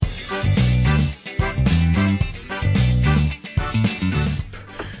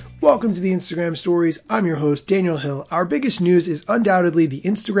Welcome to the Instagram Stories. I'm your host, Daniel Hill. Our biggest news is undoubtedly the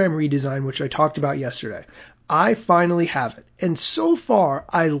Instagram redesign, which I talked about yesterday. I finally have it, and so far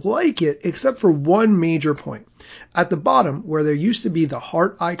I like it except for one major point. At the bottom, where there used to be the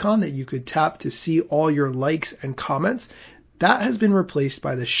heart icon that you could tap to see all your likes and comments, that has been replaced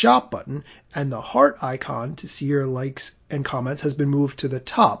by the shop button, and the heart icon to see your likes and comments has been moved to the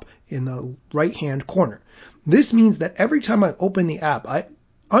top in the right-hand corner. This means that every time I open the app, I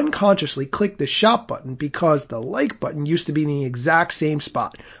unconsciously click the shop button because the like button used to be in the exact same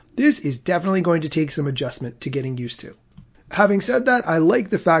spot. This is definitely going to take some adjustment to getting used to. Having said that, I like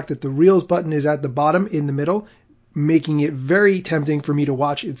the fact that the Reels button is at the bottom in the middle, making it very tempting for me to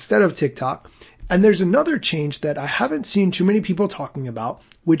watch instead of TikTok. And there's another change that I haven't seen too many people talking about,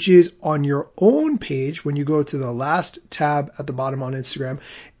 which is on your own page when you go to the last tab at the bottom on Instagram.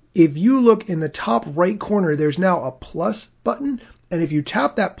 If you look in the top right corner, there's now a plus button. And if you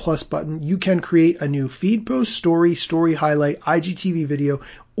tap that plus button, you can create a new feed post, story highlight, IGTV video,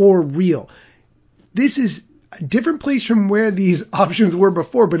 or reel. This is a different place from where these options were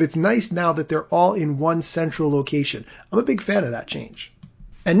before, but it's nice now that they're all in one central location. I'm a big fan of that change.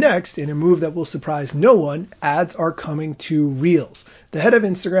 And next, in a move that will surprise no one, ads are coming to Reels. The head of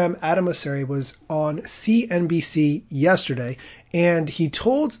Instagram, Adam Mosseri, was on CNBC yesterday, and he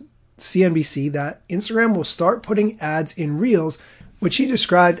told CNBC that Instagram will start putting ads in Reels, which he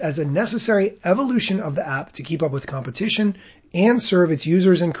described as a necessary evolution of the app to keep up with competition and serve its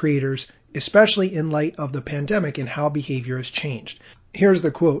users and creators, especially in light of the pandemic and how behavior has changed. Here's the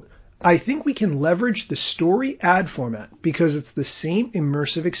quote. I think we can leverage the story ad format because it's the same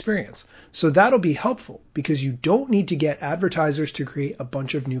immersive experience. So that'll be helpful because you don't need to get advertisers to create a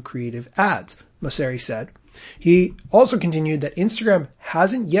bunch of new creative ads, Mosseri said. He also continued that Instagram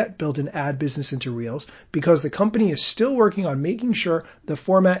hasn't yet built an ad business into Reels because the company is still working on making sure the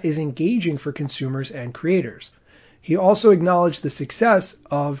format is engaging for consumers and creators. He also acknowledged the success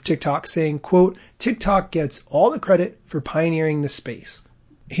of TikTok, saying, quote, TikTok gets all the credit for pioneering the space.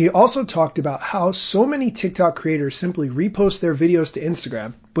 He also talked about how so many TikTok creators simply repost their videos to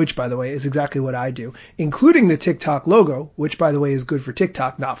Instagram, which, by the way, is exactly what I do, including the TikTok logo, which, by the way, is good for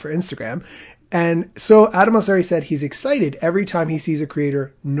TikTok, not for Instagram. And so Adam Mosseri said he's excited every time he sees a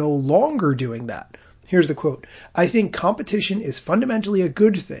creator no longer doing that. Here's the quote. I think competition is fundamentally a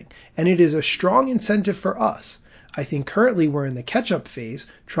good thing, and it is a strong incentive for us. I think currently we're in the catch-up phase,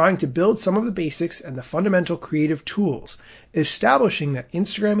 trying to build some of the basics and the fundamental creative tools, establishing that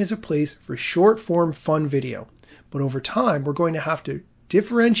Instagram is a place for short-form fun video. But over time, we're going to have to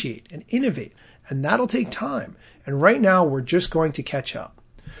differentiate and innovate, and that'll take time. And right now, we're just going to catch up.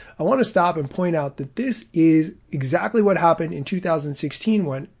 I want to stop and point out that this is exactly what happened in 2016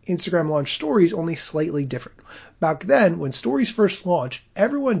 when Instagram launched Stories, only slightly different. Back then, when Stories first launched,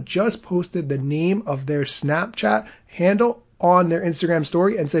 everyone just posted the name of their Snapchat handle on their Instagram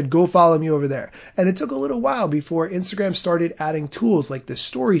story and said, go follow me over there. And it took a little while before Instagram started adding tools like the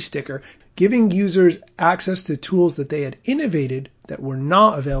story sticker, giving users access to tools that they had innovated that were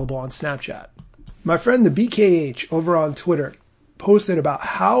not available on Snapchat. My friend the BKH over on Twitter posted about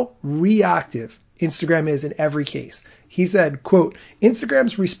how reactive Instagram is in every case. He said, quote,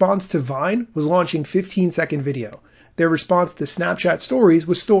 Instagram's response to Vine was launching 15-second video. Their response to Snapchat Stories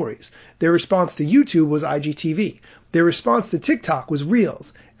was Stories. Their response to YouTube was IGTV. Their response to TikTok was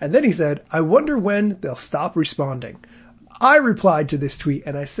Reels. And then he said, I wonder when they'll stop responding. I replied to this tweet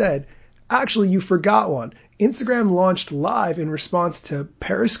and I said, actually, you forgot one. Instagram launched Live in response to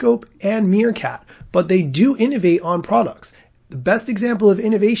Periscope and Meerkat, but they do innovate on products. The best example of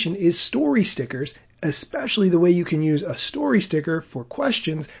innovation is story stickers, especially the way you can use a story sticker for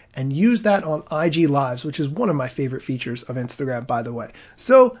questions and use that on IG Lives, which is one of my favorite features of Instagram, by the way.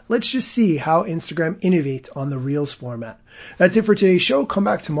 So let's just see how Instagram innovates on the Reels format. That's it for today's show. Come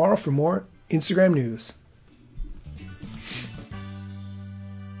back tomorrow for more Instagram news.